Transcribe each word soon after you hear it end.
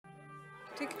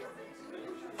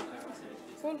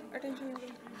Full attention.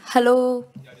 Hello,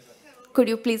 could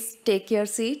you please take your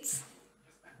seats?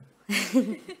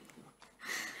 So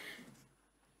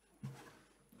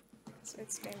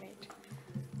it's 10:08.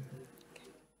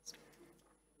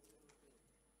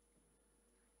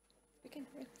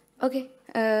 Okay.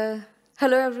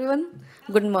 Hello, everyone.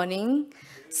 Good morning.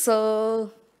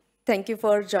 So, thank you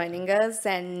for joining us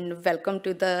and welcome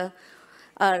to the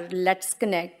our Let's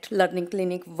Connect Learning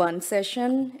Clinic 1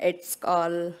 session. It's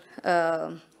called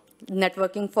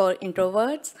Networking for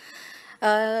Introverts.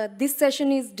 This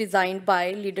session is designed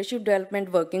by Leadership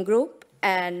Development Working Group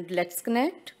and Let's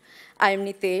Connect. I am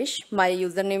Nitesh. My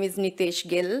username is Nitesh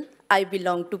Gill. I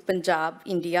belong to Punjab,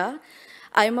 India.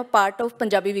 I am a part of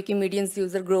Punjabi Wikimedians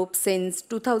user group since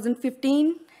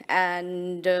 2015,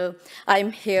 and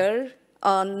I'm here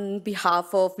on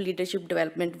behalf of Leadership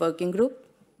Development Working Group.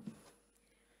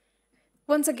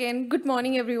 Once again, good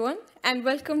morning, everyone, and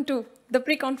welcome to the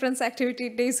pre-conference activity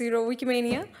Day 0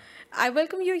 Wikimania. I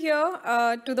welcome you here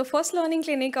to the first learning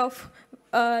clinic of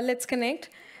Let's Connect.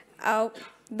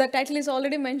 The title is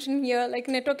already mentioned here, like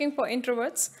networking for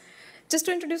introverts. Just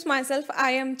to introduce myself,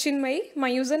 I am Chinmay. My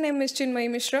username is Chinmay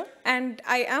Mishra, and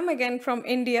I am again from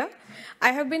India.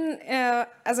 I have been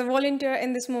as a volunteer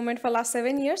in this movement for last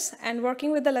 7 years and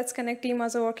working with the Let's Connect team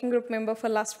as a working group member for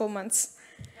last 4 months.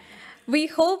 We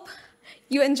hope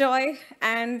you enjoy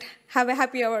and have a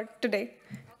happy hour today.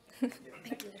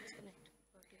 Thank you.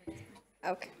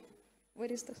 Okay.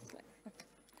 Where is the slide? Okay.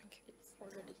 Thank you.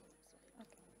 Already.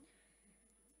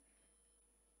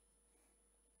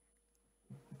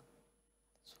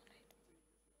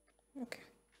 Okay.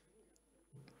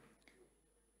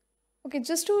 Okay,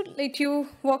 just to let you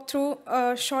walk through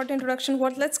a short introduction,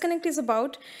 what Let's Connect is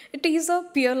about. It is a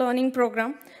peer learning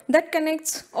program that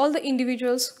connects all the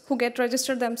individuals who get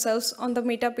registered themselves on the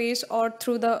Meta page or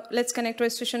through the Let's Connect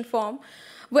registration form.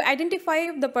 We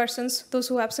identify the persons, those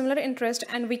who have similar interest,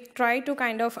 and we try to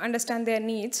kind of understand their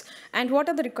needs and what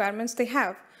are the requirements they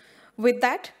have. With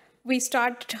that, we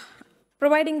start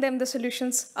providing them the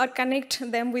solutions or connect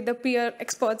them with the peer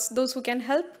experts, those who can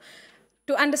help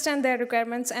to understand their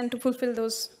requirements and to fulfill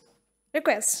those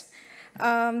requests.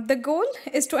 The goal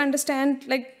is to understand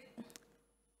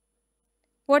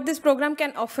what this program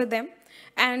can offer them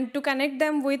and to connect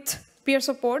them with peer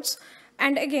supports,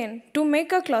 and again to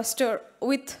make a cluster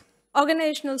with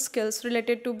organizational skills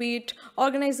related to, be it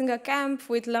organizing a camp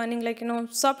with learning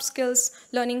soft skills,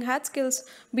 learning hard skills,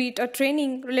 be it a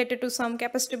training related to some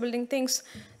capacity building things.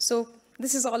 So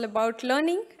this is all about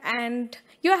learning, and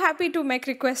you're happy to make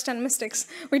requests and mistakes.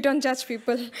 We don't judge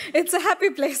people. It's a happy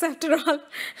place after all.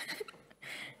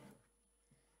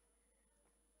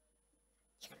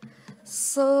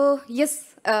 So,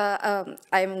 yes,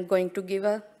 I'm going to give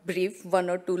a brief 1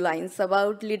 or 2 lines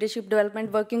about Leadership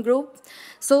Development Working Group.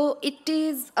 So, it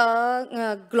is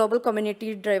a global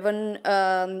community-driven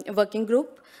working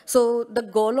group. So, the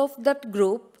goal of that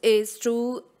group is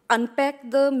to unpack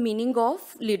the meaning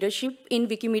of leadership in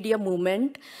Wikimedia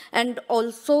movement and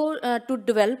also to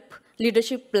develop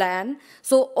leadership plan.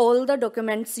 So, all the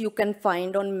documents you can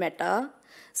find on Meta.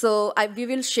 So we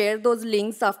will share those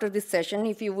links after this session.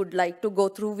 If you would like to go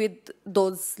through with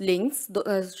those links,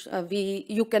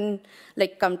 you can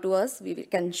come to us. We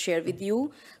can share with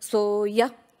you. So yeah,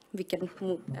 we can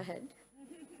move ahead.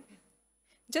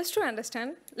 Just to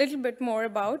understand a little bit more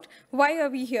about why are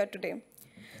we here today.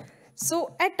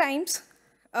 So at times,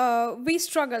 we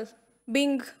struggle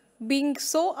being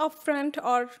so upfront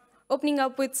or opening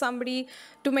up with somebody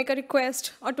to make a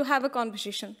request or to have a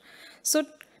conversation. So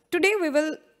today we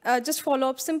will just follow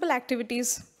up simple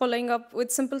activities, following up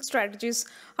with simple strategies,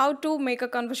 how to make a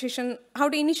conversation, how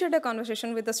to initiate a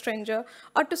conversation with a stranger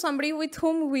or to somebody with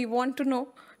whom we want to know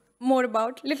more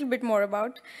about, little bit more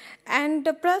about. And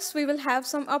plus we will have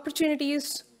some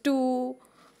opportunities to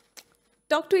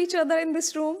talk to each other in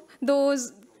this room,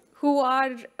 those who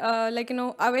are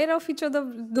aware of each other,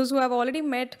 those who have already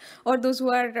met or those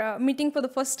who are meeting for the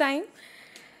first time.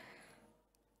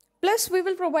 Plus, we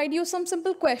will provide you some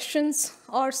simple questions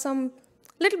or some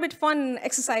little bit fun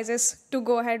exercises to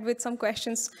go ahead with some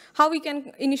questions. How we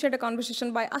can initiate a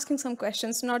conversation by asking some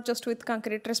questions, not just with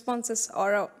concrete responses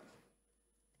or a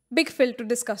big field to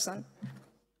discuss on.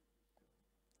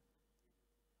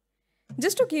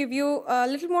 Just to give you a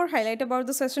little more highlight about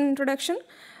the session introduction,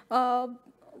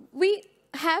 we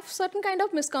have certain kind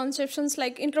of misconceptions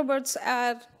like introverts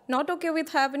are not okay with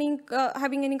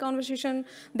having any conversation.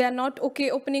 They are not okay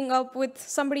opening up with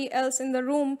somebody else in the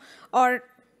room. Or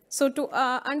so to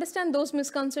understand those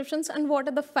misconceptions and what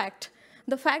are the fact.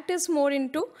 The fact is more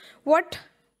into what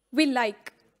we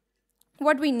like,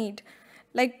 what we need.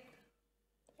 Like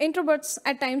introverts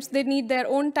at times they need their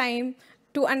own time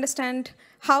to understand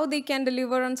how they can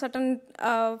deliver on certain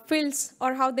fields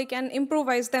or how they can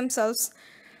improvise themselves,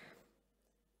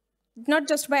 not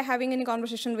just by having any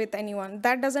conversation with anyone.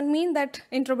 That doesn't mean that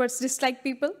introverts dislike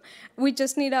people. We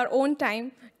just need our own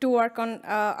time to work on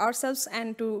ourselves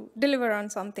and to deliver on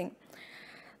something.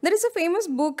 There is a famous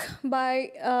book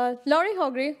by Laurie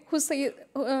Hogre, who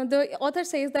the author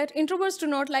says that introverts do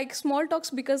not like small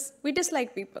talks because we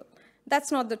dislike people.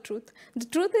 That's not the truth. The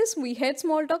truth is we hate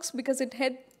small talks because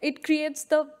it creates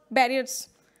the barriers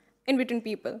in between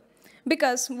people.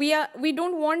 Because we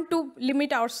don't want to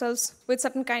limit ourselves with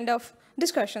certain kind of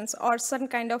discussions or certain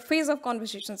kind of phase of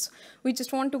conversations. We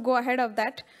just want to go ahead of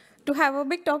that to have a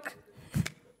big talk.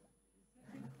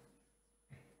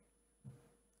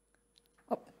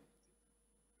 Oh.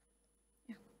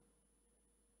 Yeah.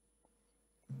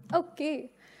 Okay,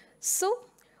 so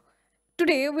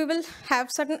today we will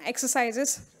have certain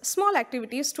exercises, small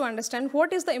activities to understand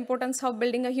what is the importance of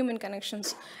building a human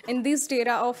connections in this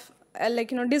era of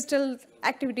digital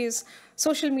activities,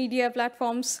 social media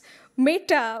platforms,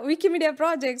 Meta, Wikimedia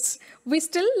projects. We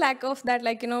still lack of that,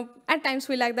 at times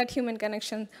we lack that human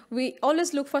connection. We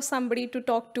always look for somebody to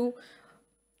talk to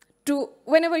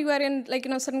whenever you are in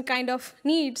certain kind of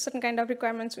need, certain kind of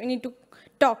requirements, we need to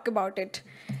talk about it.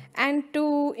 And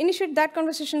to initiate that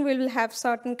conversation, we will have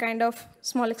certain kind of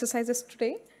small exercises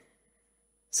today.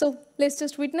 So let's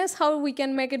just witness how we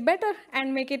can make it better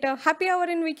and make it a happy hour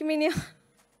in Wikimedia.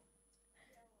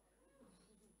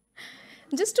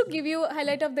 Just to give you a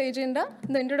highlight of the agenda,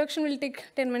 the introduction will take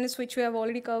 10 minutes, which we have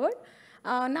already covered.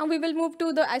 Now we will move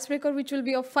to the icebreaker, which will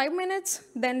be of 5 minutes.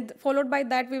 Then followed by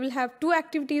that, we will have 2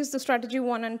 activities, the strategy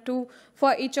 1 and 2,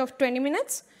 for each of 20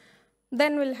 minutes.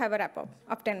 Then we'll have a wrap-up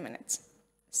of 10 minutes.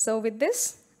 So with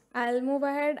this, I'll move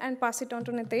ahead and pass it on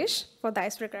to Nitesh for the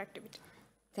icebreaker activity.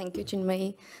 Thank you,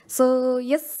 Chinmayi. So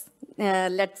yes,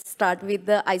 let's start with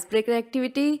the icebreaker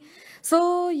activity.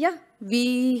 So yeah,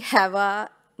 we have a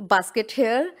basket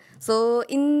here. So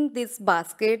in this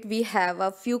basket, we have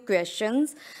a few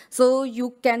questions. So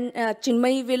you can,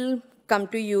 Chinmayi will come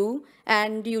to you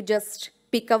and you just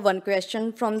pick up one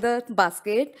question from the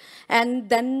basket and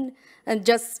then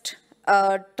just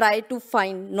try to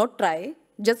find, not try,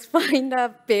 just find a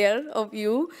pair of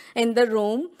you in the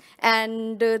room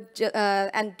and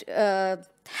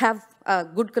have a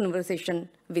good conversation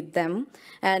with them.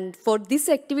 And for this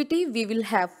activity, we will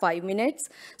have 5 minutes.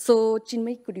 So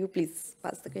Chinmayi, could you please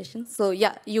pass the questions? So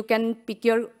yeah, you can pick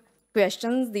your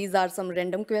questions. These are some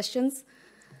random questions.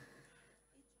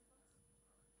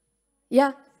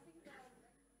 Yeah.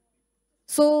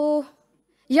 So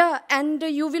yeah, and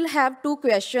you will have 2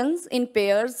 questions in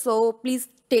pairs. So please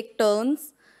take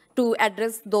turns to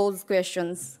address those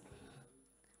questions.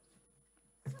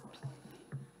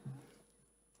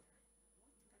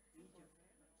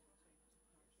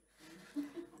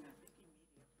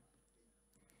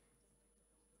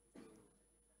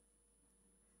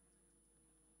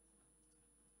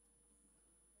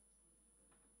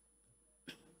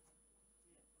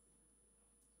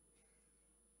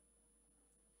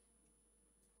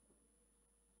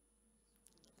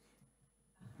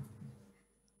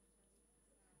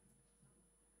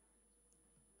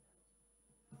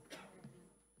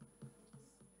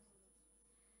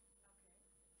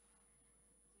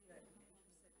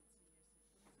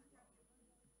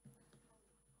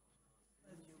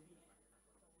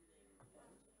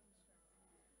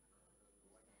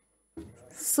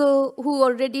 So who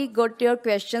already got your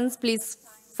questions, please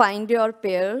find your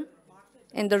pair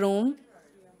in the room.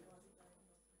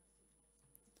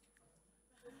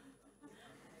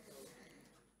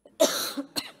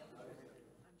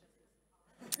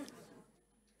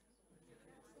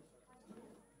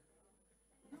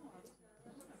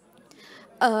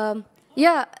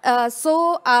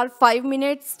 So our 5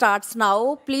 minutes starts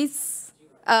now. Please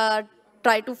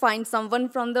try to find someone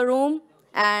from the room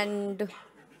and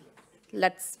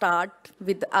let's start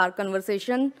with our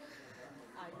conversation.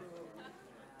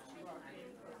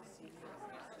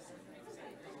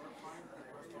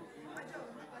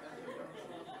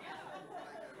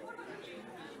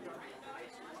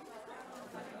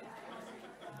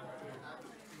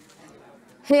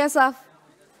 Hey Asaf.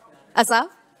 Asaf,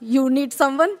 you need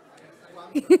someone?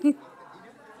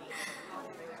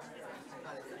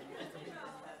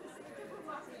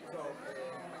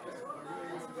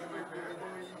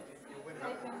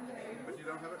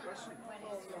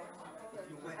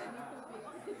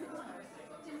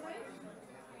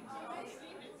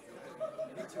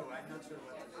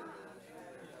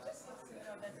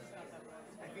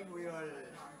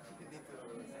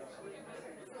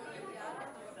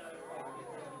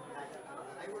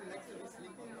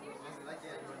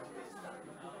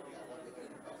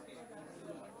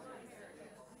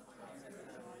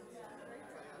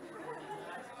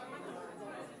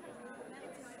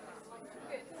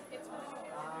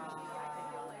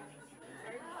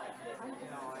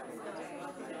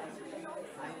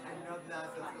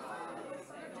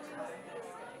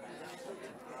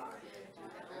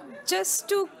 just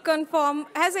to confirm,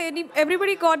 has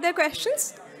everybody got their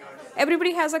questions?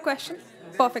 Everybody has a question?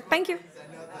 Perfect, thank you.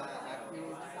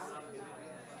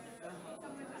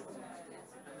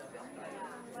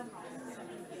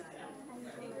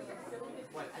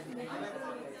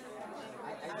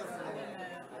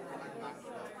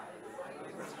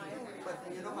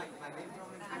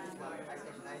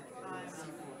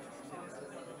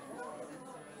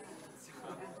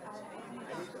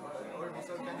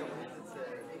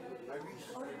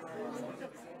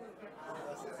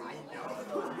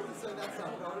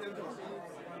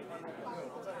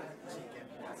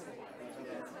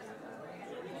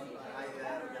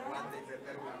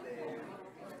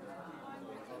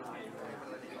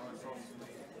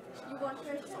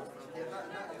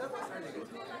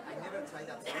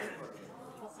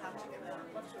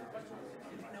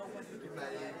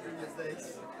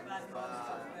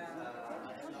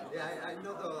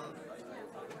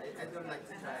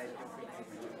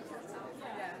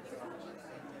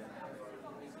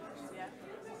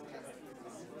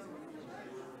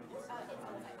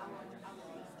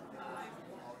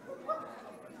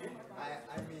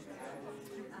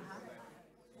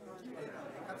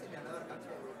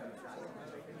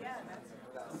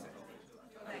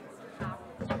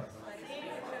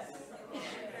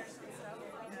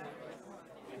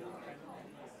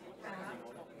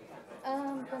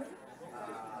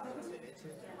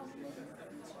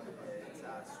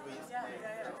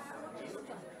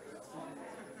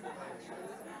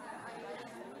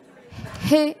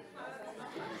 Hey,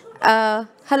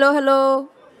 hello.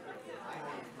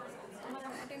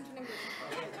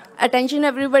 Attention,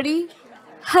 everybody.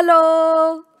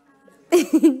 Hello.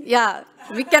 Yeah,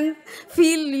 we can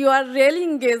feel you are really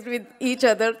engaged with each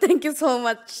other. Thank you so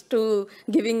much to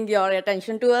giving your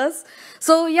attention to us.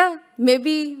 So yeah,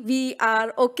 maybe we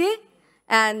are okay,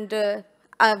 and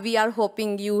we are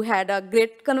hoping you had a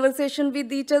great conversation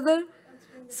with each other.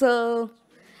 So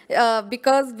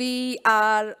because we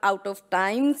are out of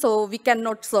time, so we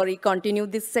cannot, continue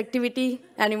this activity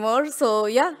anymore. So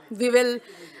yeah, we will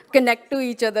connect to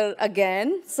each other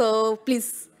again. So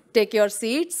please take your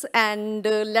seats and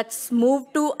let's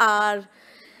move to our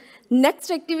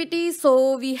next activity.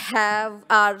 So we have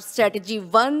our strategy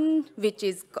 1,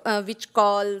 which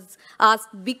calls ask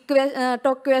big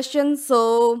talk questions.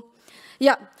 So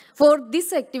yeah, for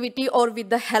this activity, or with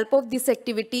the help of this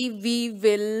activity, we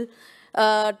will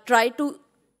try to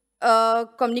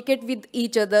communicate with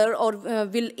each other, or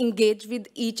will engage with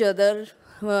each other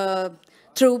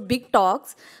through big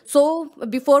talks. So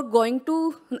before going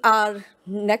to our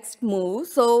next move,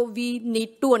 so we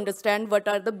need to understand what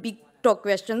are the big talk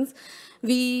questions.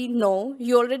 We know,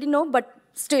 you already know, but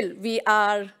still we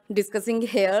are discussing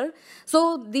here.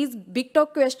 So these big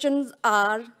talk questions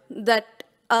are that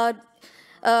are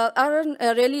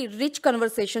a really rich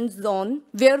conversation zone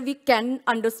where we can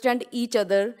understand each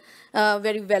other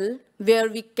very well, where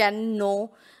we can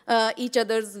know each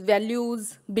other's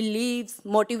values, beliefs,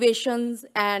 motivations,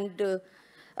 and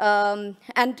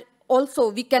also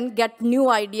we can get new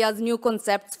ideas, new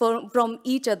concepts from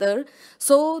each other.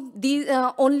 So these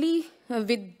only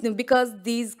because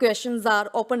these questions are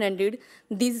open-ended,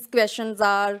 these questions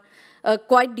are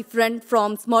quite different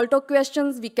from small talk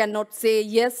questions. We cannot say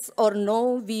yes or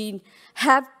no. We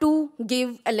have to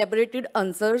give elaborated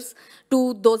answers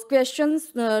to those questions,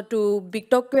 to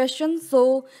big talk questions.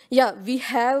 So yeah, we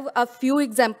have a few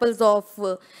examples of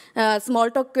small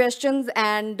talk questions,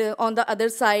 and on the other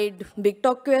side, big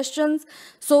talk questions.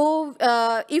 So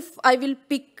if I will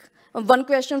pick one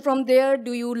question from there,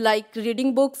 do you like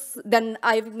reading books? Then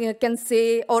I can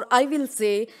say, or I will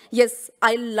say, yes,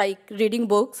 I like reading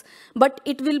books, but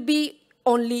it will be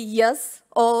only yes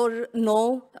or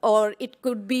no, or it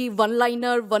could be one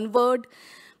liner, one word.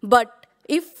 But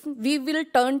if we will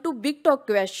turn to big talk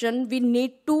question, we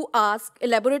need to ask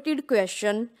elaborated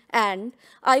question. And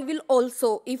I will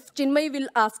also, if Chinmay will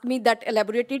ask me that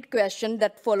elaborated question,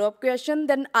 that follow-up question,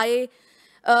 then I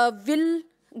will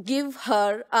give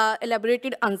her a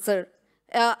elaborated answer.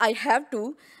 I have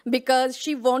to, because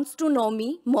she wants to know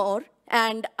me more,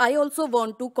 and I also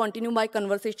want to continue my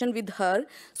conversation with her.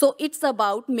 So it's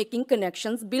about making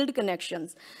connections, build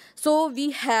connections. So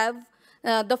we have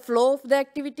the flow of the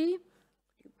activity.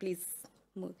 Please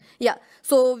move. Yeah,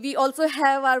 so we also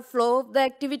have our flow of the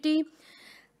activity.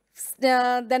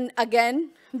 Then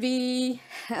again, we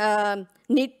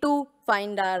need to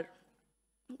find our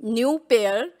new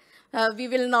pair. We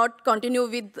will not continue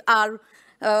with our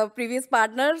previous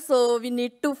partner, so we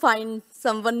need to find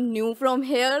someone new from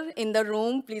here in the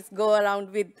room. Please go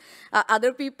around with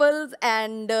other peoples,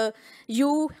 and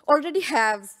you already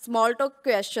have small talk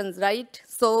questions, right?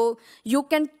 So you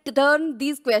can turn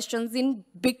these questions in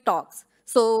big talks.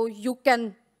 So you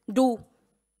can do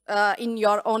in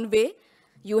your own way.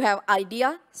 You have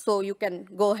idea, so you can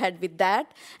go ahead with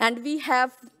that. And we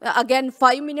have again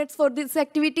 5 minutes for this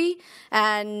activity,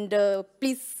 and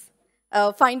please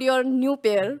find your new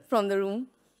pair from the room.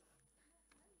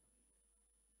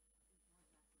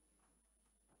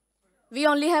 We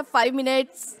only have 5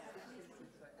 minutes.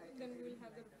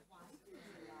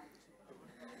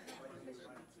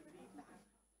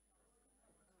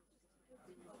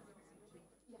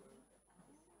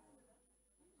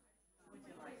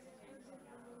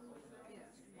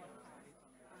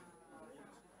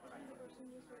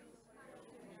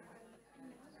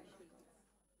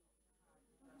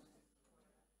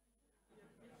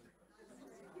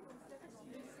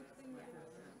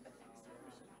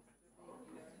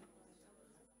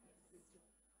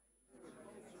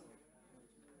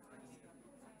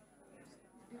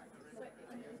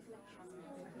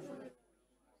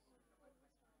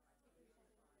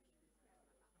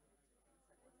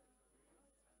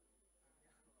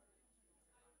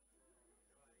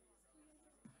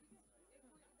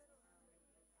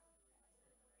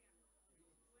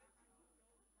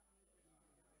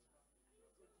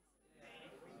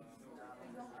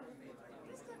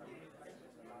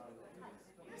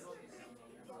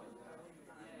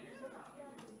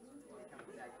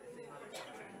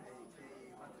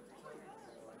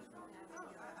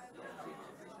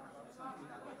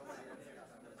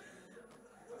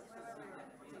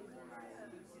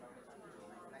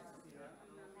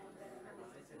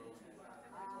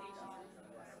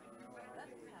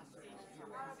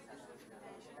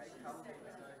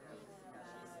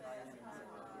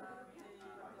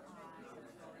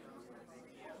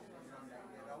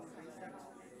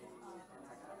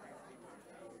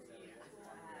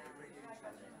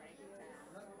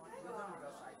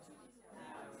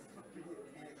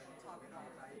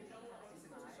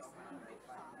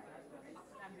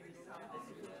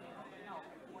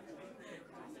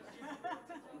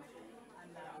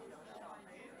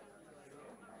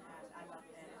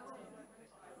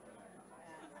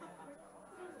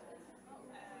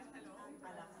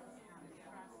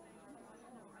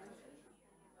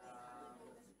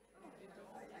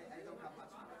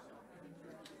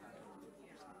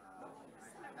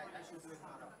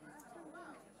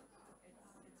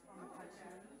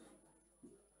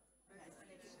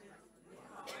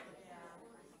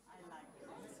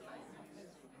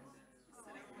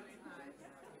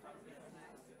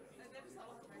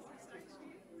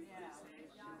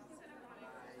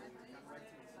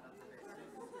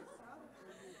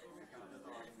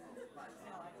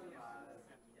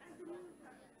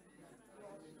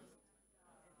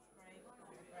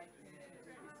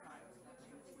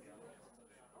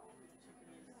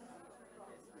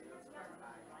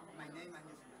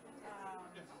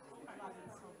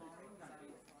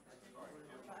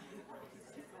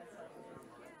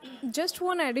 Just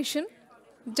one addition.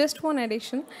 Just one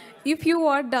addition. If you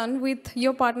are done with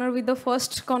your partner with the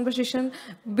first conversation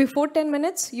before 10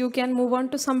 minutes, you can move on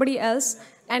to somebody else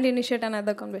and initiate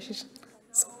another conversation.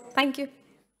 So, thank you.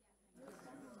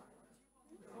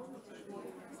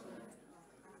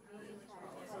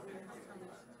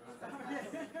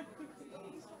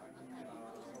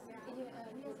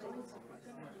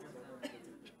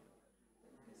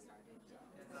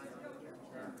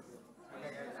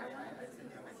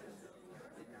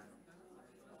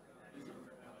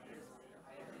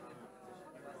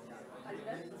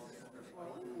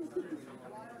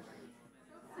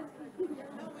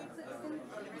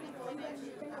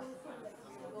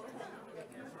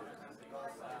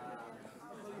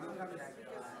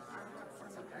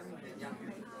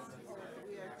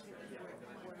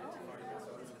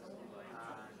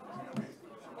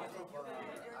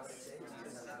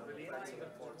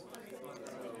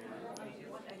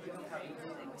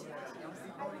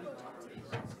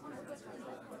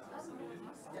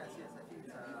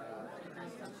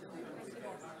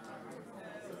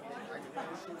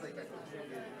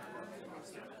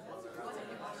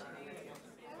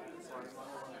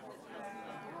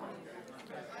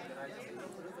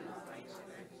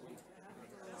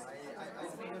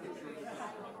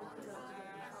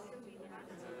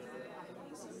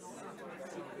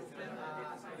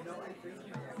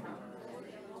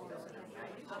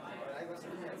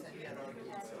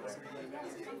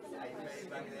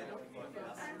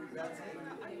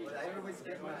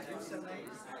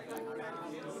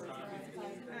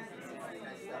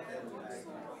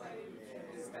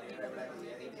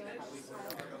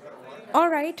 All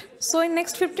right. So in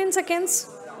next 15 seconds,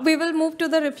 we will move to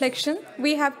the reflection.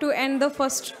 We have to end the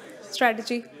first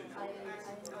strategy.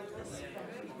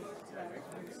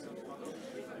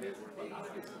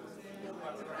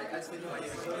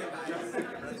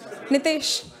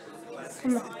 Nitesh.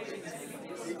 Come back.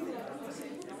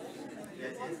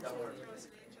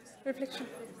 Reflection.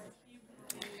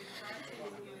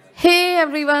 Hey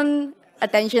everyone,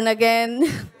 attention again.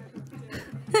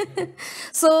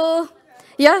 So,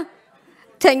 yeah,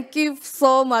 thank you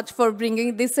so much for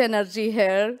bringing this energy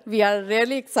here. We are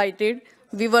really excited.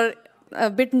 We were a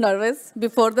bit nervous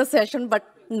before the session, but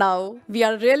now we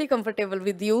are really comfortable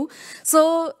with you.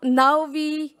 So now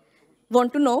we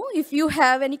want to know if you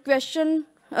have any question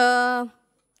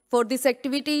for this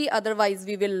activity. Otherwise,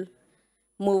 we will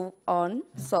move on.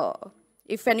 So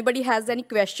if anybody has any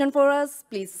question for us,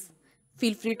 please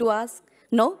feel free to ask.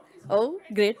 No? Oh,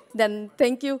 great. Then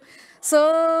thank you.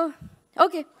 So,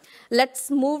 okay, let's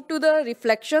move to the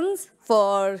reflections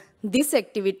for this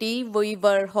activity. We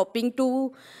were hoping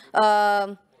to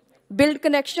build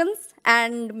connections,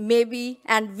 and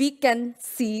we can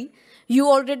see you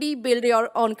already build your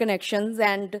own connections,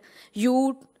 and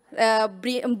you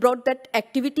brought that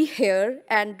activity here,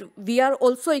 and we are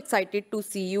also excited to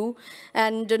see you.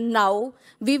 And now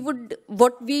we were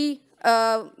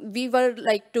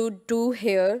like to do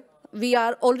here, we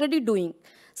are already doing.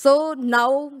 So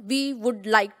now we would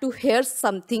like to hear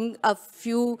something, a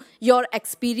few, your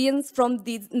experience from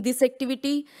this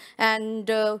activity, and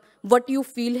what you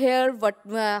feel here,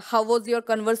 how was your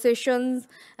conversations,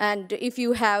 and if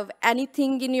you have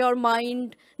anything in your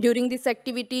mind during this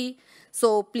activity.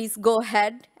 So please go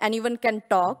ahead, anyone can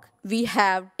talk. We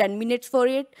have 10 minutes for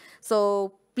it.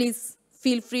 So please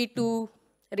feel free to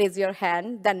raise your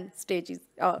hand, then stage is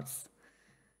yours.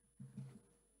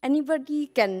 Anybody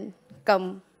can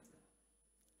come.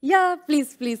 Yeah,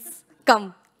 please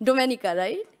come. Domenica,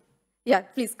 right? Yeah,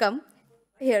 please come.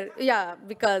 Here, yeah,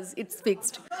 because it's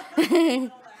fixed. No, if you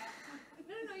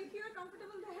are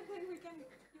comfortable there, then we can.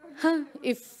 Huh,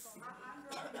 if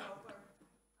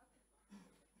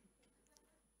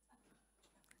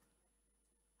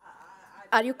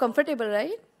Are you comfortable,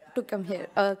 right? To come here.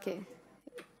 Okay.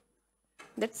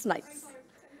 That's nice.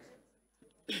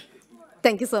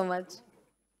 Thank you so much.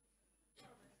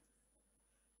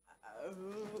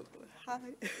 Hi.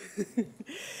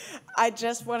 I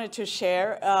just wanted to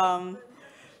share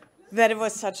that it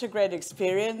was such a great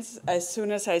experience. As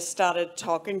soon as I started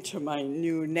talking to my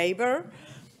new neighbor,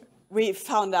 we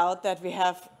found out that we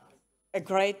have a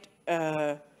great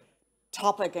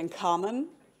topic in common,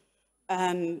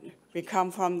 and we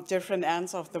come from different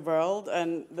ends of the world,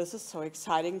 and this is so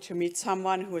exciting to meet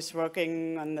someone who is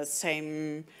working on the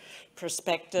same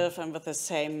perspective and with the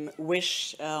same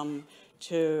wish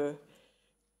to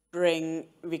bring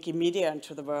Wikimedia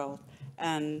into the world.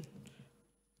 And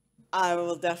I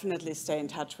will definitely stay in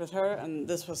touch with her, and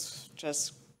this was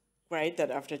just great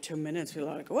that after 2 minutes we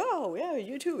were like, whoa, yeah,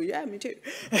 you too, yeah, me too.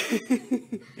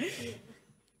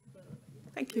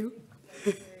 Thank you.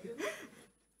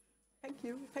 Thank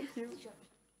you.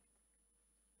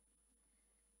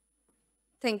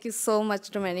 Thank you so much,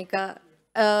 Domenica.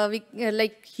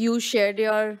 Like you shared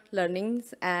your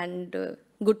learnings, and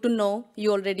good to know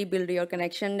you already build your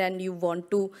connection and you want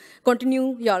to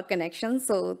continue your connection.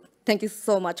 So thank you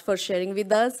so much for sharing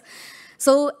with us.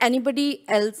 So anybody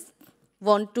else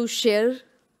want to share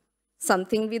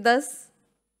something with us?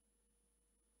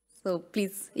 So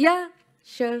please, yeah,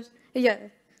 sure, yeah.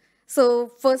 So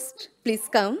first, please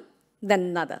come,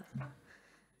 then Nada.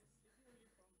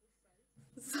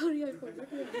 Sorry, I forgot.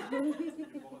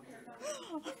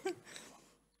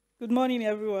 Good morning,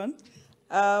 everyone.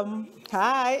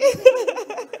 Hi.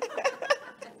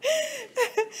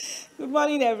 Good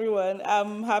morning, everyone.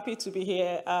 I'm happy to be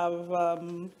here.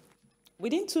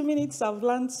 Within 2 minutes, I've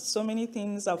learned so many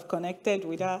things. I've connected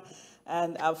with her,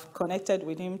 and I've connected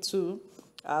with him too.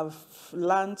 I've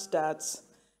learned that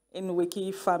in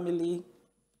Wiki family,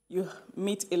 you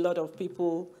meet a lot of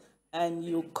people, and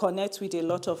you connect with a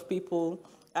lot of people,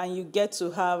 and you get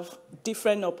to have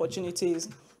different opportunities,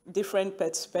 different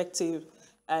perspective,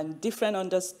 and different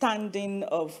understanding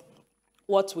of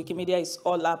what Wikimedia is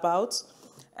all about.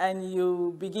 And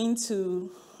you begin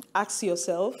to ask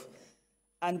yourself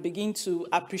and begin to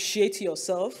appreciate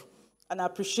yourself and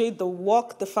appreciate the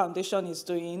work the foundation is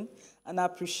doing and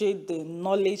appreciate the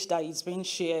knowledge that is being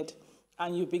shared.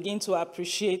 And you begin to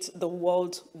appreciate the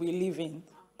world we live in.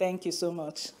 Thank you so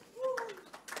much.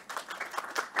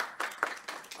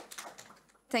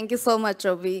 Thank you so much,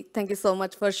 Robi. Thank you so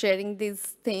much for sharing these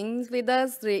things with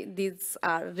us. These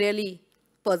are really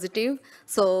positive.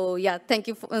 So yeah, thank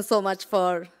you so much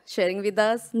for sharing with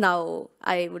us. Now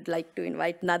I would like to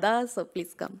invite Nada, so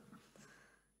please come.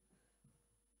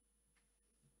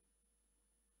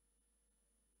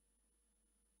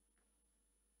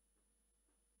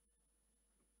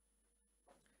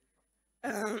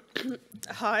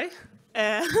 Hi.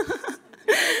 Uh,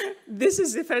 this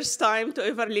is the first time to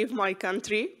ever leave my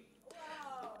country.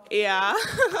 Wow. Yeah.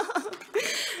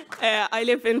 I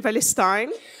live in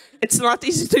Palestine. It's not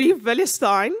easy to leave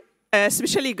Palestine,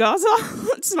 especially Gaza.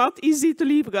 It's not easy to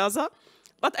leave Gaza,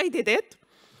 but I did it.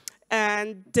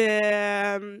 And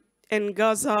in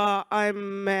Gaza,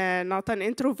 I'm not an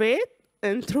introvert.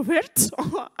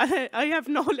 I have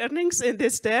no learnings in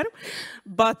this term,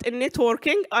 but in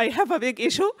networking, I have a big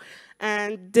issue.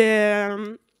 And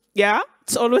yeah,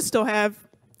 it's always to have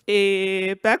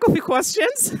a bag of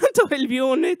questions to help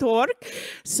you network.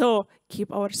 So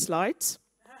keep our slides.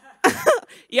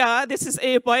 Yeah, this is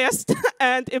a biased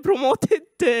and a promoted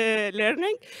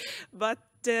learning, but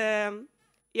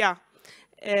yeah.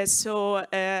 So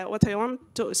what I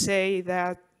want to say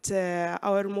that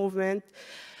our movement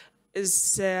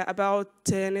is about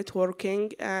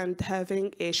networking and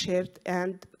having a shared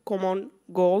and common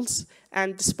goals.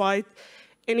 And despite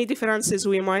any differences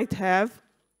we might have,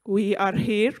 we are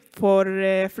here for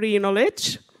free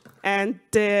knowledge and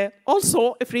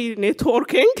also free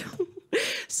networking.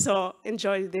 So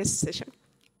enjoy this session.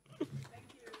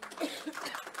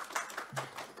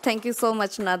 Thank you so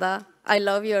much, Nada. I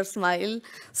love your smile.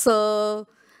 So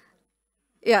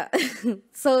yeah,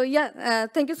 so yeah,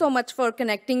 thank you so much for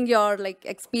connecting your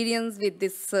experience with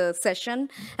this session.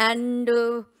 And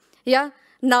yeah,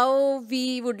 now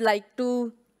we would like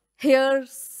to hear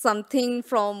something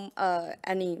from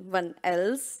anyone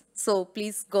else. So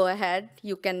please go ahead.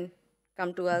 You can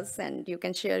come to us and you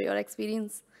can share your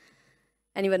experience.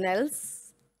 Anyone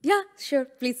else? Yeah, sure.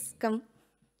 Please come.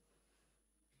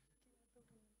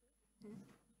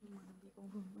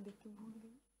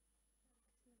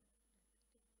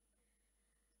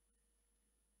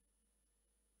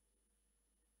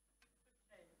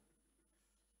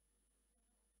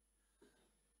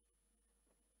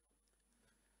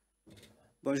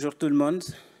 Bonjour tout le monde.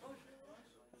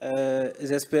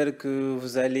 J'espère que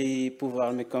vous allez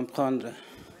pouvoir me comprendre.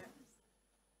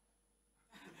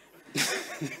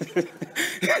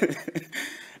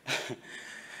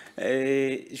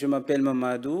 Je m'appelle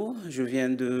Mamadou, je viens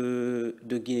de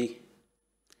Guinée,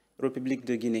 République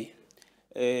de Guinée.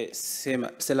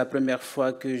 C'est la première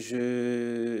fois que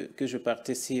je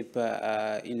participe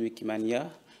à une Wikimania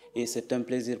et c'est un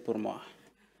plaisir pour moi.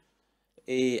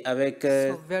 Et avec,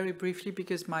 So very briefly,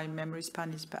 because my memory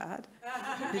span is bad,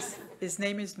 his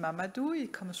name is Mamadou, he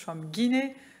comes from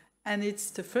Guinea, and it's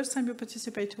the first time you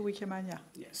participate to Wikimania.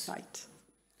 Yes. Right.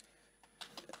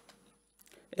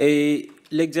 Et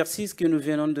l'exercice que nous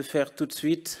venons de faire tout de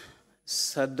suite,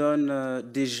 ça donne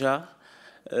déjà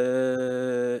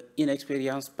une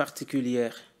expérience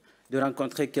particulière de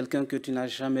rencontrer quelqu'un que tu n'as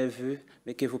jamais vu,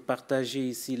 mais que vous partagez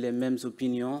ici les mêmes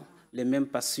opinions, les mêmes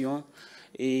passions.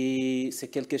 Et c'est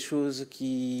quelque chose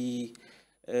qui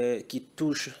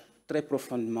touche très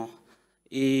profondément.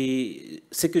 Et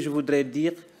ce que je voudrais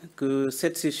dire, que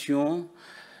cette session,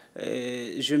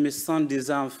 je me sens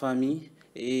déjà en famille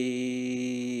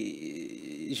et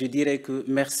je dirais que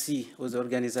merci aux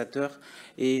organisateurs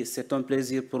et c'est un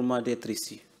plaisir pour moi d'être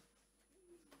ici.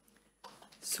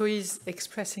 So he's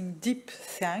expressing deep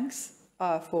thanks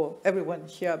for everyone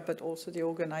here, but also the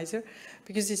organizer,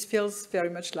 because this feels very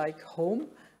much like home,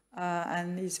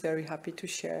 and he's very happy to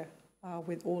share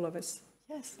with all of us.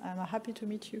 Yes, I'm happy to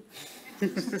meet you.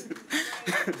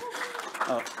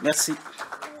 Oh, merci.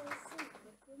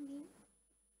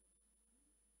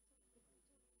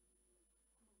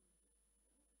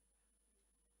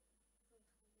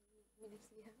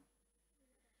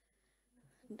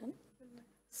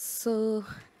 So,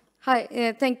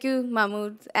 hi, thank you,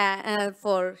 Mahmood,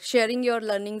 for sharing your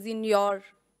learnings in your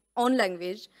own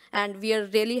language, and we are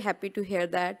really happy to hear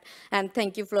that. And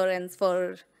thank you, Florence,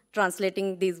 for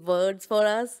translating these words for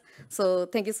us. So,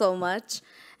 thank you so much.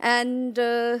 And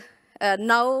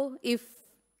now, if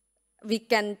we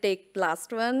can take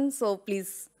last one, so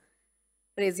please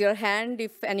raise your hand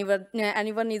if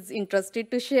anyone is interested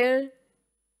to share.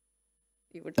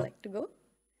 You would like to go?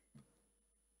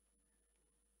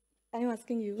 I'm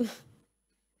asking you.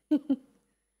 No,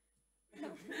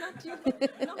 not you.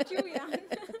 Not you, Jan.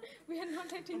 We are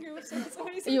not letting you. So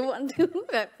sorry. You want to?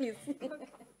 Please.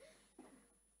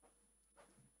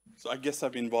 So I guess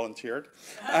I've been volunteered.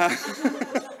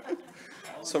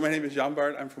 So my name is Jan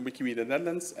Bart. I'm from Wikimedia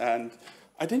Netherlands, and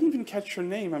I didn't even catch your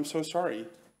name. I'm so sorry,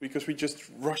 because we just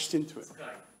rushed into it.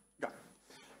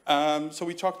 So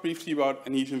we talked briefly about,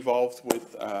 and he's involved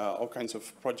with all kinds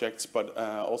of projects, but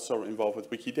also involved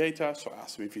with Wikidata. So I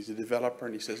asked him if he's a developer,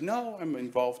 and he says, no, I'm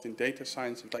involved in data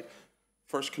science. It's like,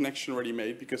 first connection already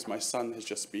made, because my son has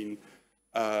just been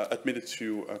admitted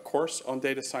to a course on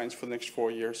data science for the next 4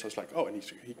 years. So I was like, oh, and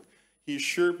he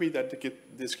assured me that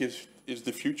this is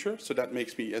the future. So that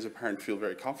makes me, as a parent, feel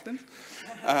very confident.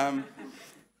 And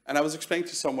I was explaining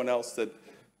to someone else that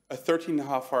a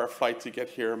 13.5-hour flight to get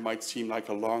here might seem like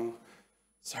a long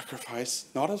sacrifice,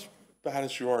 not as bad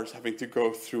as yours, having to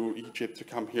go through Egypt to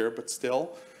come here, but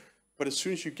still. But as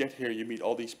soon as you get here, you meet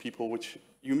all these people, which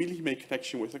you immediately make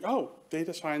connection with, like, oh,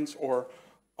 data science, or,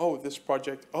 oh, this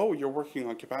project, oh, you're working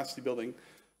on capacity building.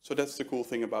 So that's the cool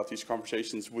thing about these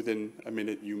conversations. Within a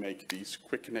minute, you make these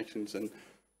quick connections and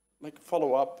like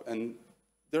follow up. And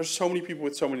there's so many people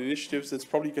with so many initiatives that's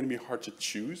probably going to be hard to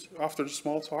choose after the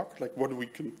small talk. Like, what do we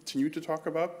continue to talk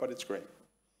about? But it's great.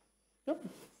 Yep.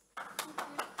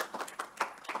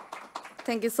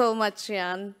 Thank you so much,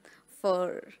 Jan,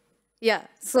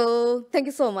 so thank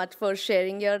you so much for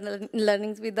sharing your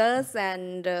learnings with us.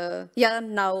 And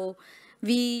now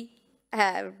we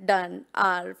have done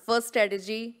our first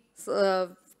strategy,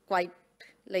 quite,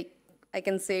 like, I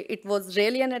can say it was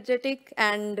really energetic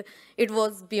and it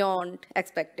was beyond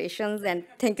expectations. And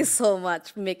thank you so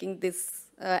much for making this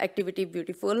activity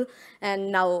beautiful.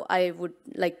 And now I would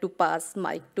like to pass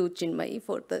mic to Chinmay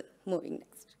for the moving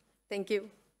next. Thank you.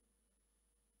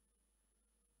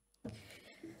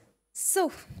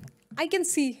 So I can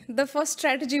see the first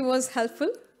strategy was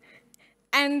helpful.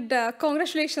 And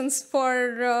congratulations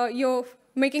for your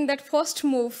making that first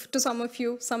move to some of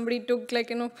you. Somebody took,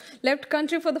 left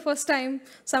country for the first time.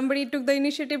 Somebody took the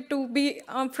initiative to be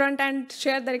up front and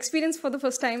share their experience for the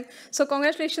first time. So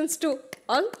congratulations to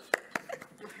all.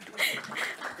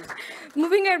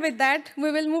 Moving ahead with that,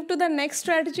 we will move to the next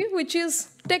strategy, which is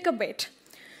take a bait.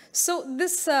 So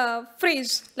this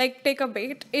phrase, like take a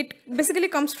bait, it basically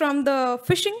comes from the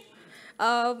fishing.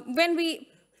 When we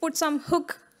put some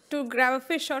hook to grab a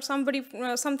fish or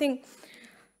something.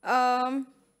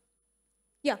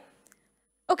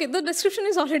 Okay, the description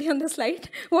is already on the slide.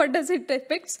 What does it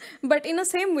depict? But in the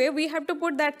same way, we have to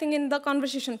put that thing in the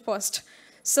conversation first.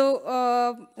 So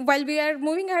while we are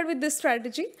moving ahead with this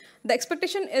strategy, the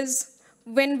expectation is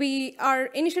when we are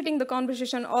initiating the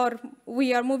conversation or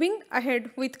we are moving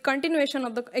ahead with continuation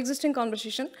of the existing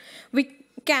conversation, we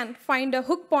can find a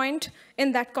hook point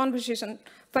in that conversation.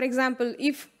 For example,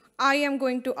 if I am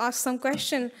going to ask some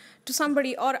question to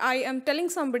somebody or I am telling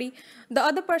somebody, the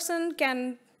other person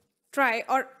can try,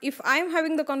 or if I am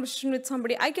having the conversation with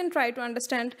somebody, I can try to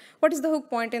understand what is the hook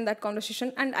point in that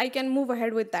conversation and I can move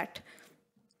ahead with that.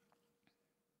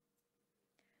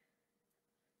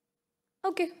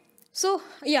 Okay, so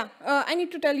I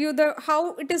need to tell you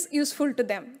how it is useful to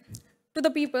them, to the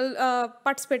people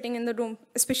participating in the room,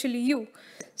 especially you.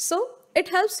 So it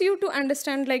helps you to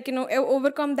understand,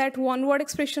 overcome that one-word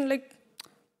expression, like,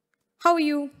 how are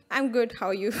you? I'm good, how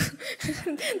are you?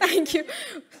 Thank you.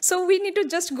 So we need to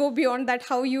just go beyond that,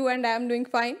 how you and I am doing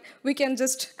fine. We can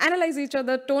just analyze each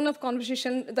other, tone of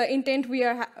conversation, the intent we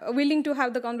are willing to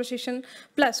have the conversation,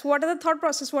 plus what are the thought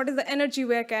process, what is the energy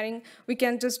we are carrying. We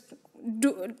can just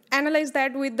analyze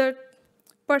that with the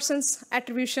person's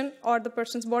attribution or the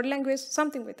person's body language,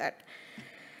 something with that.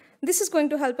 This is going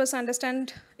to help us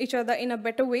understand each other in a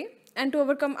better way and to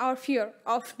overcome our fear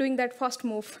of doing that first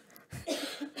move.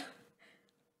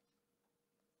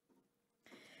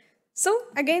 So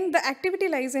again, the activity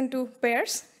lies into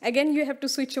pairs. Again, you have to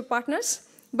switch your partners,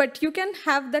 but you can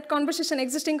have that conversation,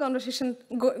 existing conversation,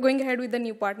 going ahead with the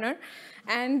new partner.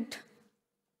 And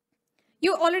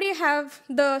you already have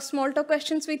the small talk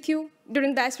questions with you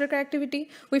during the icebreaker activity.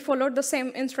 We followed the same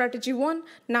in strategy 1.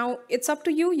 Now it's up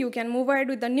to you. You can move ahead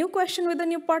with the new question with the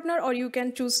new partner, or you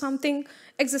can choose something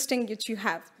existing which you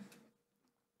have.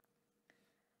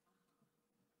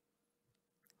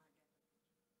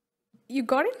 You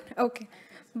got it? Okay.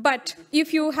 But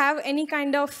if you have any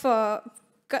kind of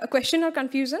question or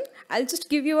confusion, I'll just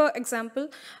give you an example.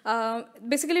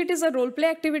 Basically, it is a role play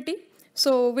activity.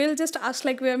 So we'll just ask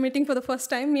like we are meeting for the first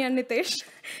time, me and Nitesh.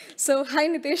 So hi,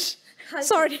 Nitesh. Hi.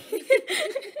 Sorry.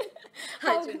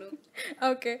 Hi, Junu.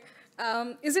 Okay.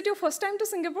 Is it your first time to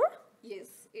Singapore?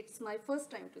 Yes, it's my first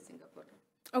time to Singapore.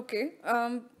 Okay.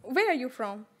 Where are you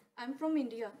from? I'm from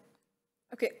India.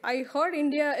 Okay, I heard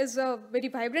India is a very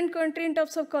vibrant country in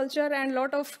terms of culture and a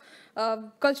lot of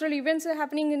cultural events are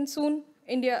happening in soon.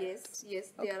 India. Yes,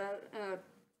 okay. There are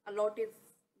a a lot is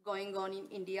going on in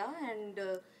India, and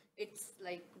it's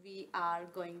like we are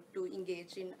going to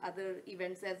engage in other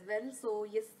events as well. So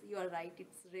yes, you are right.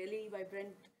 It's really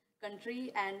vibrant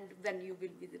country, and when you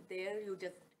will visit there, you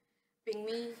just ping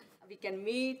me. We can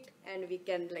meet and we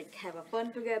can like have a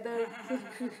fun together.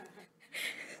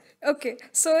 Okay,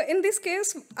 so in this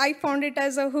case, I found it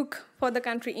as a hook for the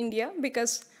country India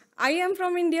because I am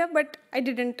from India, but I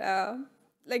didn't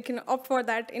opt for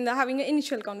that in the having an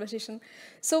initial conversation.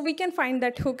 So we can find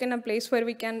that hook in a place where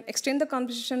we can extend the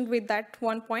conversation with that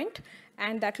one point,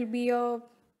 and that will be a,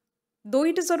 though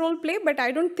it is a role play, but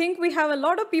I don't think we have a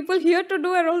lot of people here to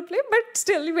do a role play, but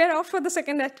still we're off for the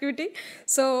second activity.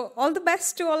 So all the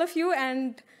best to all of you,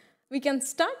 and we can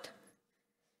start.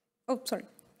 Oh, sorry.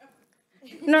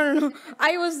 No.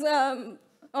 I was,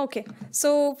 okay.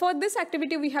 So for this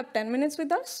activity, we have 10 minutes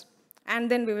with us, and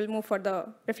then we will move for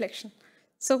the reflection.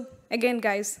 So again,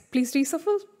 guys, please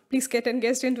reshuffle. Please get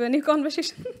engaged into any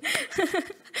conversation.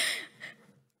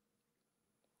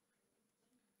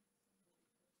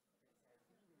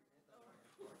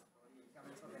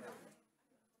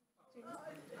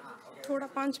 थोड़ा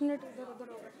 5 minute इधर उधर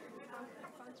होगा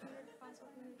 5 minute 5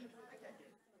 minute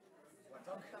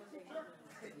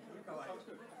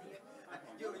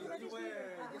You were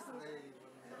yesterday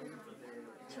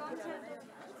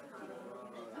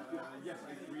yes,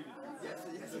 I read it. Yes.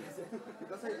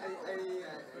 Because I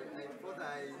thought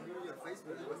I knew your face,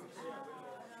 but it wasn't sure.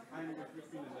 I'm with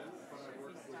Christina then, but I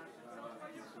work with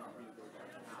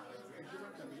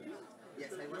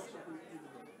yes, I was.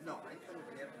 No, I'm from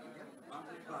India, but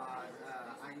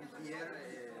I'm here.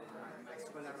 My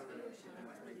scholarship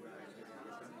was made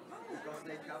because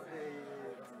they have the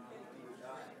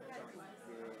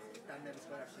tandem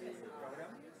scholarship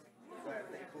program where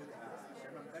they put a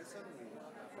German person with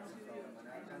a person from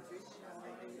another country and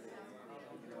they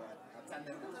do a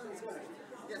tandem scholarship.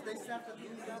 Yes, they started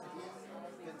doing that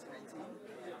in 2019.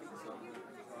 So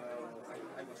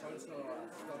I was also a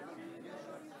scholar.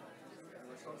 I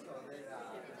was also there.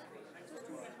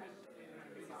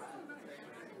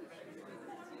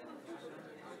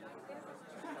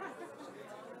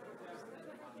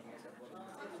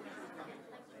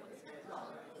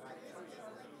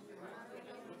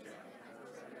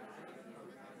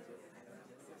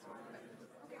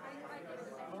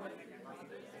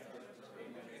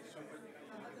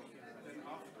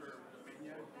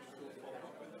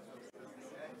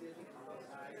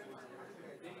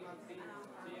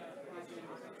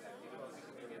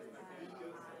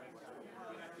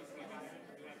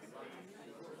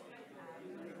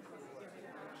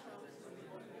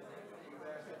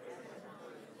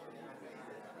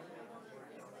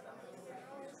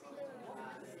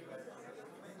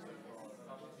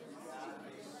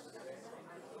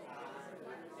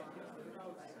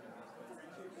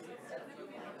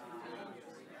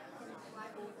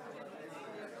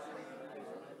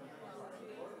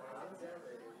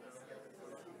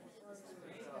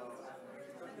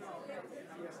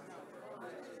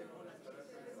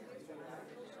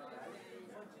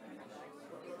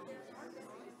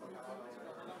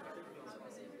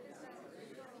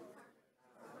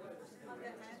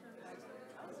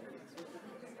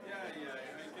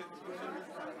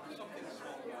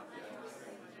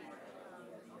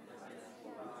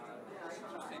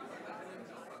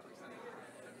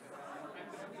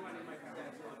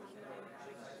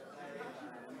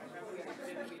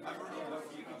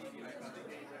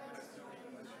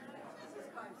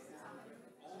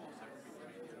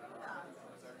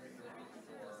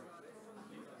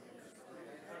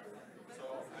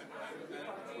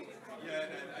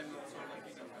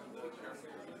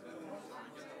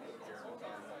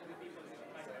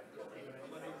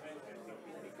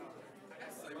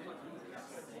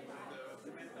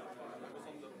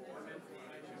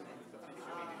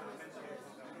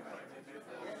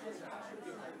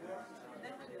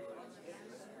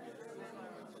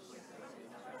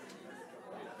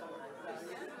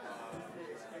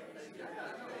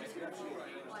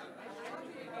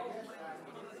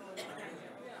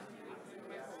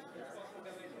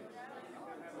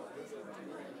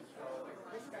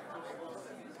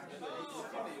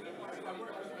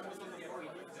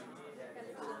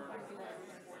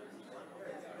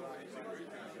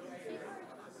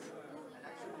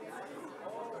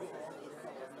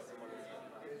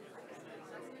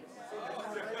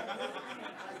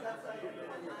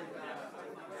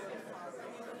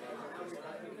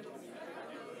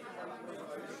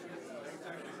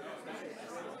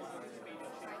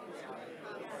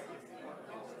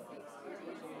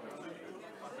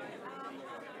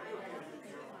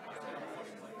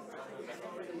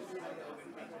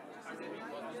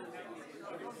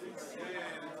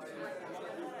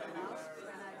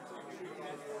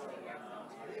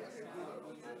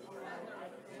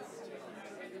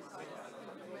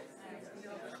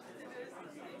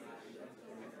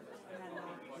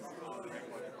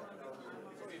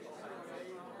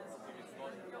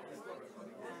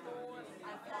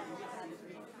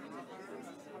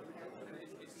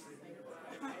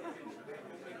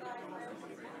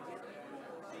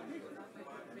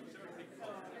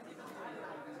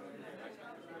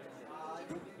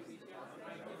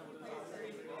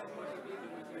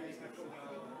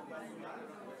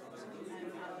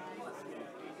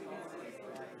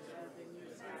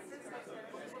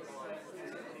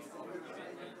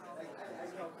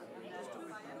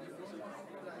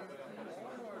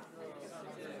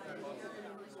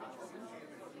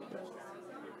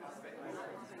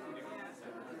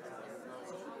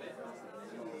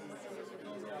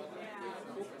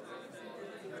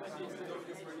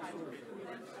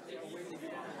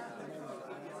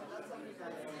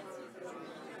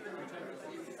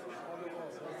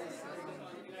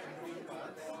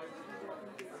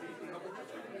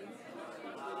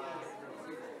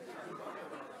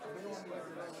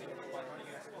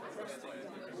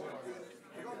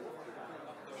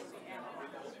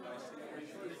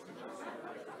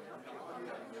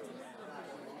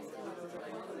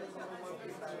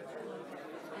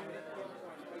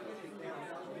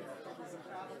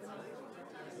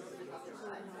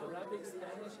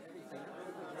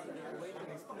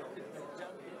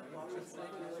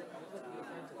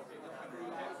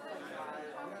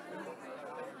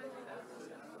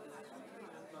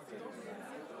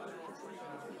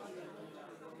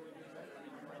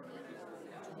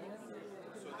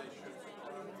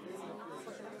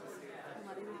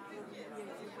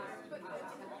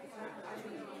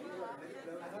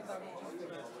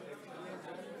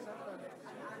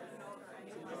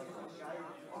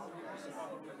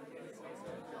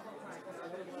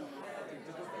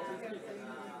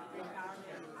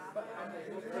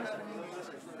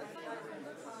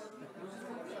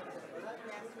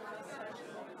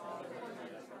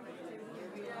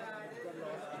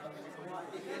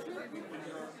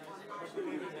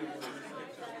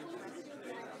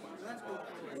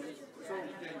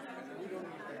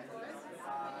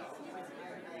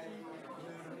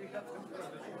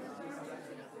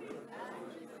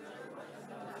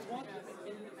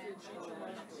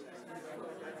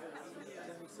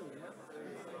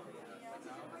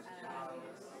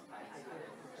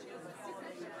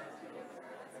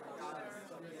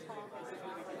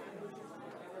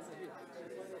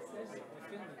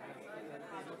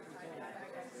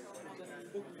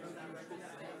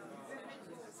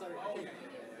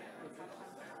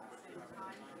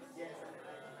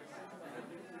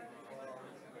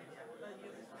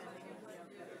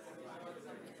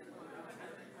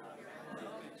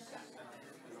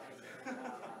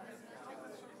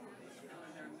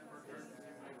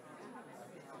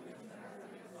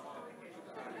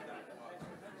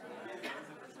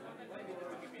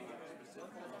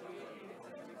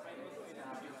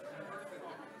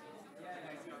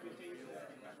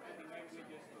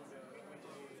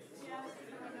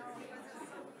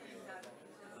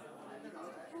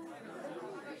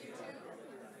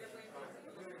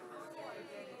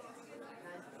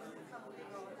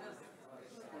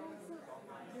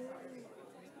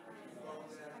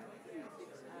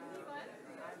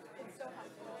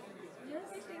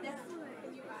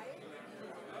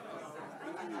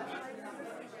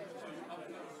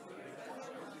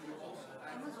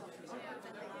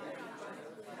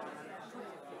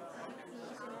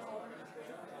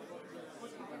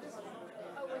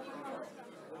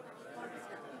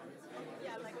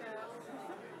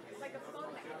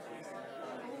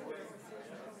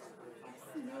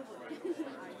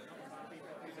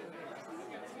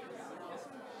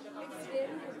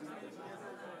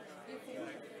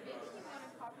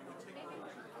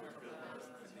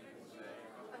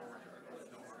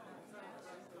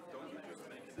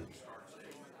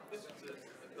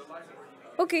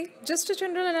 Okay, just a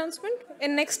general announcement.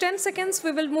 In next 10 seconds,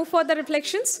 we will move for the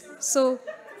reflections. So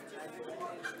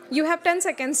you have 10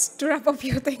 seconds to wrap up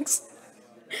your things.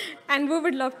 And we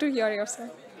would love to hear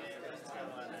yourself.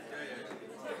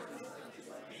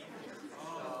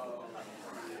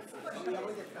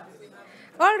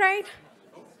 All right.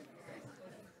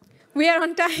 We are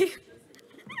on time.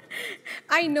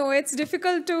 I know it's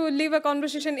difficult to leave a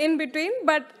conversation in between,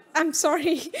 but I'm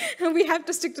sorry. We have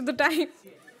to stick to the time.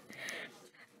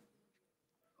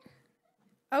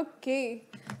 Okay.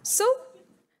 So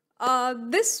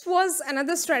this was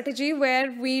another strategy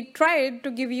where we tried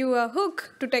to give you a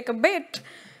hook to take a bet.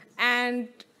 And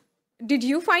did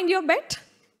you find your bet?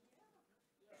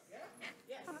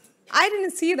 I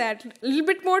didn't see that. A little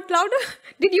bit more louder.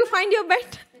 Did you find your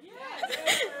bet?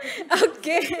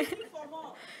 Okay.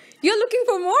 You're looking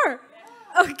for more?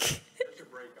 Okay.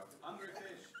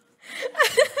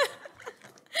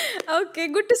 Okay,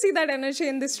 good to see that energy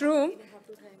in this room.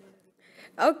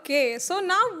 Okay, so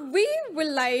now we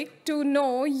will like to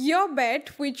know your bet,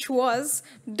 which was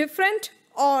different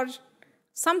or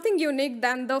something unique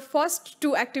than the first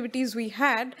two activities we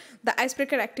had, the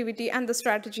icebreaker activity and the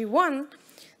strategy one.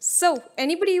 So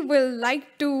anybody will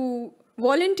like to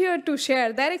volunteer to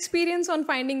share their experience on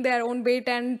finding their own bait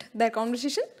and their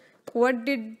conversation?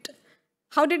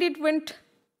 How did it went?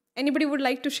 Anybody would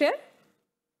like to share?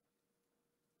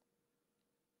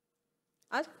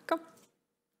 Come.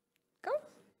 Come.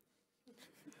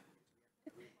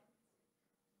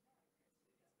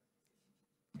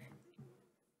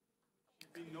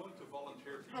 Be known to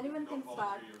volunteer. Anyone can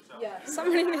start. Yeah.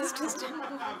 Somebody needs to start.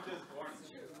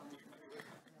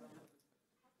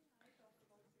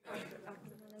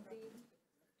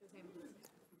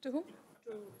 To who?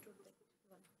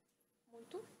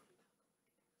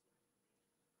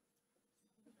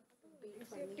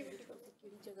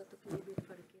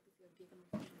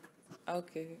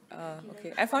 Okay,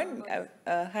 okay.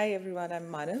 Hi everyone,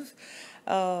 I'm Manav.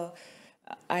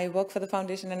 I work for the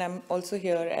foundation and I'm also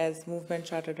here as Movement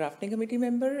Charter Drafting Committee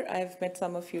member. I've met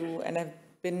some of you and I've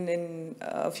been in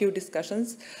a few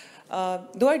discussions.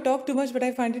 Though I talk too much, but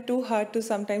I find it too hard to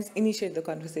sometimes initiate the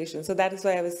conversation. So that is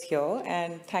why I was here,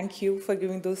 and thank you for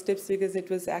giving those tips, because it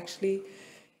was actually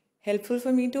helpful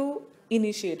for me to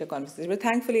initiate a conversation. But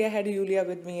thankfully, I had Yulia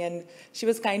with me, and she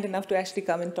was kind enough to actually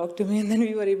come and talk to me, and then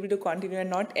we were able to continue and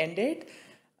not end it.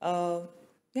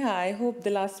 Yeah, I hope the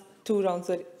last 2 rounds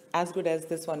were as good as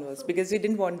this one was, because we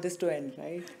didn't want this to end,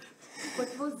 right?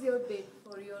 What was your bit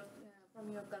for your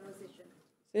from your conversation?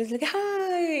 So it's like,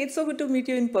 hi, it's so good to meet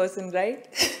you in person, right?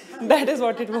 That is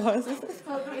what it was. Okay,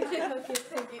 okay,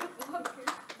 thank you. Okay,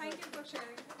 thank you for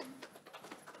sharing.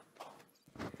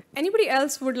 Anybody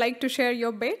else would like to share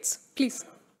your bits? Please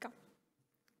come.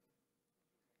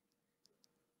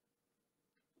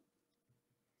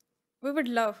 We would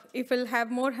love if we'll have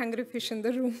more hungry fish in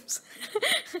the rooms.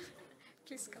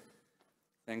 Please come.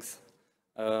 Thanks.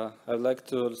 I'd like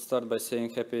to start by saying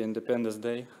Happy Independence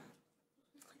Day.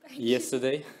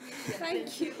 Yesterday.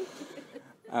 Thank you.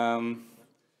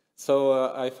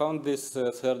 So I found this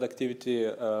third activity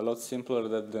a lot simpler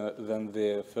than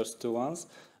the first 2 ones,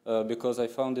 because I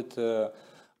found it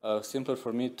simpler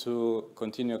for me to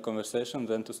continue a conversation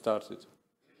than to start it.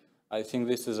 I think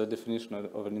this is a definition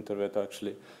of an introvert,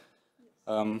 actually.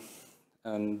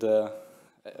 And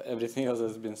everything else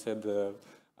has been said.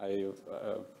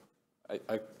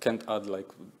 I can't add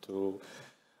to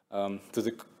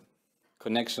the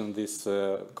connection this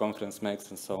conference makes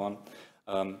and so on.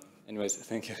 Anyways,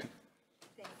 thank you.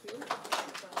 Thank you.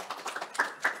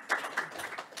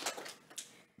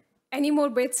 Any more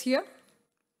bits here?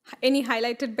 Any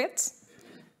highlighted bits?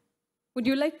 Would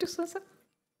you like to, Susan?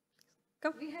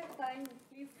 Come. We have time,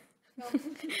 please.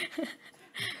 Come.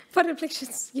 For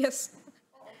reflections, yes.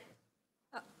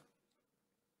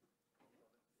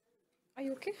 Are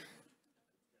you okay?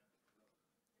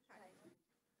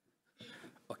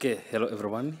 Okay, hello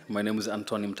everyone. My name is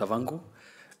Antoni Mtavangu,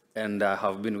 and I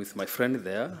have been with my friend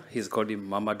there. He's called him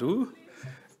Mamadou,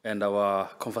 and our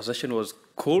conversation was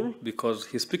cool because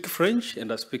he speaks French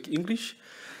and I speak English.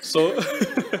 So,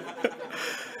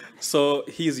 so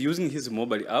he's using his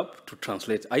mobile app to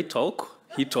translate. I talk,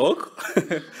 he talk.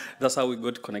 That's how we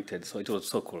got connected. So it was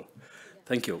so cool.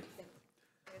 Thank you.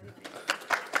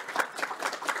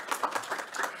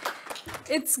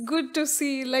 It's good to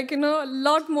see, a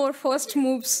lot more first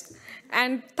moves.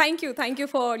 And thank you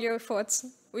for all your efforts.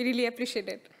 We really appreciate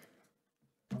it.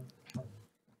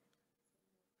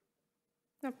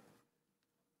 Yep.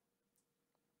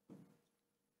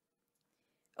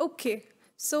 Okay,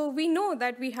 so we know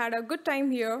that we had a good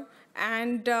time here,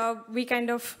 and we kind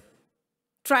of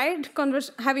tried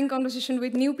having conversation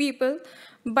with new people,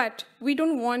 but we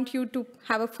don't want you to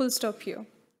have a full stop here.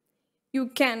 You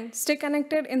can stay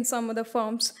connected in some other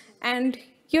forms, and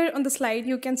here on the slide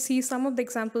you can see some of the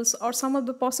examples or some of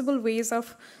the possible ways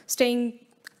of staying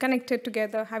connected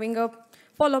together, having a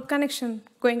follow-up connection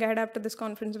going ahead after this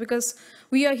conference, because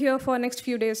we are here for next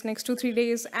few days, next 2-3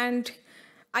 days, and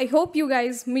I hope you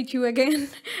guys meet you again,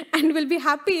 and we'll be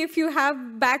happy if you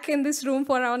have back in this room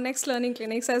for our next learning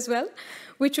clinics as well,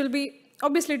 which will be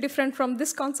obviously different from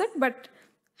this concept, but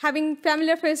having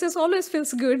familiar faces always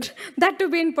feels good, that to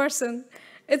be in person.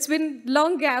 It's been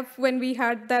long gap when we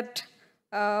had that.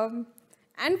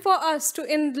 And for us to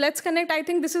in Let's Connect, I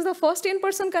think this is the first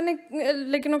in-person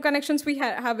connections we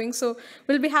are having. So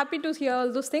we'll be happy to hear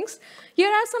all those things. Here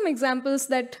are some examples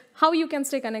that how you can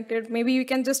stay connected. Maybe you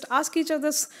can just ask each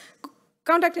other's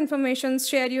contact information,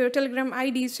 share your Telegram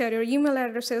IDs, share your email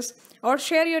addresses, or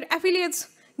share your affiliates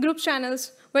group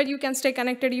channels where you can stay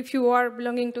connected if you are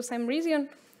belonging to some region.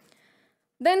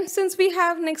 Then since we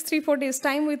have next 3-4 days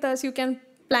time with us, you can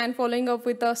plan following up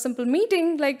with a simple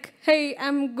meeting like, hey,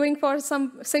 I'm going for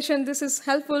some session, this is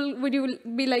helpful, would you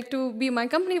be like to be my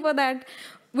company for that?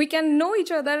 We can know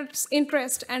each other's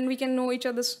interest and we can know each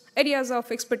other's areas of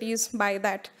expertise by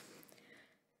that.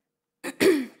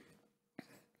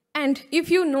 And if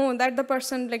you know that the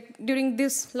person, like during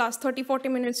this last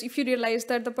 30-40 minutes, if you realize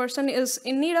that the person is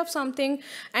in need of something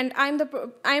and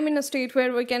I'm in a state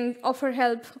where we can offer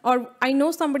help, or I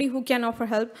know somebody who can offer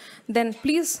help, then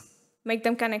please make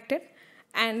them connected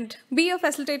and be a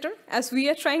facilitator, as we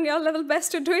are trying our level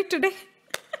best to do it today.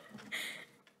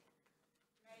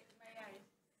 May I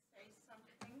say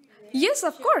something? Yes,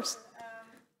 of course.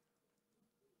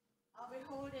 I'll be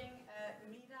holding a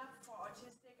meetup for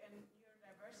autistic and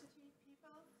neurodiversity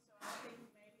people, so I think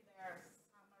maybe there are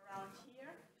some around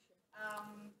here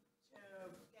to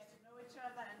get to know each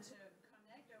other and to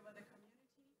connect over the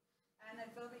community. And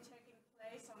it will be taking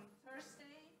place on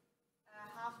Thursday,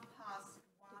 1:30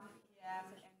 p.m.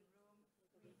 in room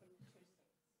 326.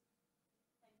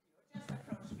 Thank you. Just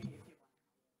approach me if you want.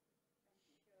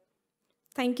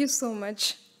 Thank you so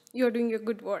much. You're doing your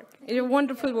good work. Your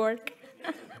wonderful work.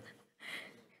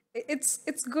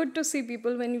 It's good to see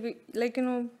people when we, like,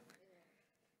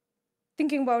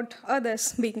 thinking about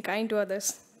others, being kind to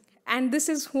others. And this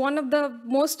is one of the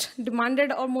most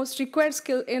demanded or most required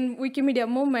skill in Wikimedia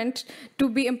movement, to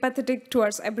be empathetic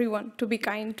towards everyone, to be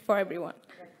kind for everyone.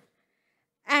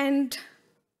 And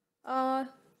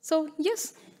so,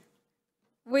 yes,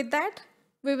 with that,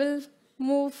 we will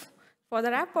move for the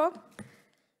wrap up.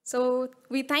 So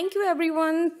we thank you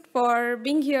everyone for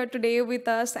being here today with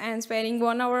us and sparing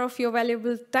 1 hour of your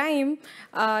valuable time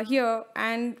here.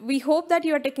 And we hope that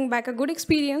you are taking back a good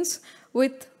experience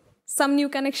with some new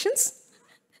connections,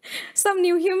 some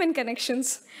new human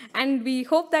connections. And we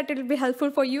hope that it will be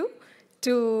helpful for you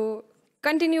to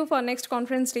continue for next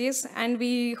conference days. And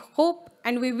we hope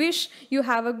and we wish you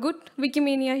have a good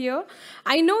Wikimania here.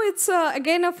 I know it's,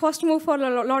 again, a first move for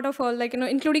a lot of all, like,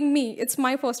 including me. It's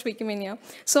my first Wikimania.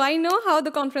 So I know how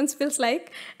the conference feels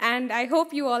like, and I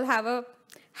hope you all have a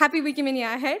happy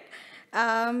Wikimania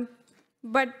ahead.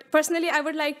 But personally, I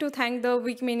would like to thank the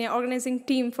Wikimania organizing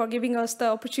team for giving us the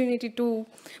opportunity to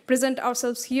present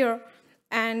ourselves here.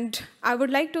 And I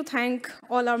would like to thank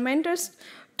all our mentors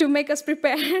to make us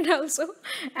prepared also,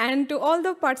 and to all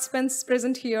the participants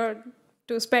present here,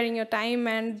 to sparing your time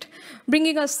and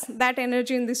bringing us that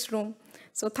energy in this room.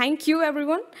 So thank you,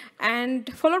 everyone.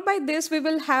 And followed by this, we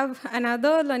will have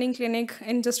another learning clinic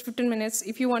in just 15 minutes.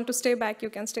 If you want to stay back, you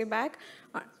can stay back.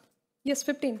 Yes,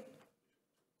 15.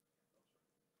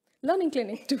 Learning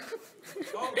clinic too.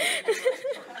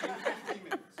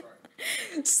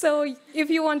 So if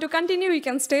you want to continue, you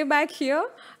can stay back here.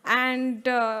 And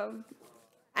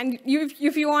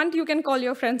if you want, you can call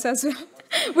your friends as well.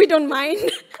 We don't mind.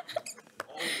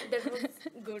 That was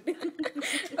good.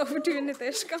 Over to you,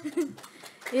 Niteshka.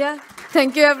 Yeah,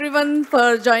 thank you everyone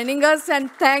for joining us, and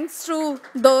thanks to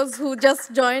those who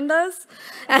just joined us.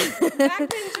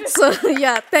 So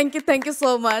yeah, thank you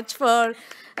so much for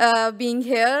being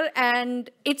here.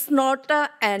 And it's not an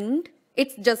end,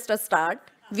 it's just a start.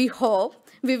 We hope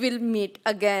we will meet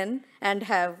again and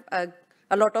have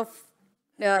a lot of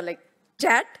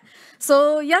chat.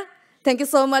 So yeah, thank you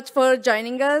so much for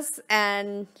joining us,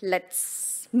 and let's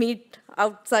meet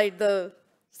outside the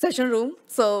session room.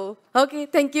 So, okay,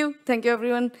 thank you. Thank you,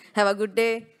 everyone. Have a good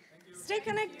day. Stay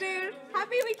connected.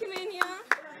 Happy Wikimania.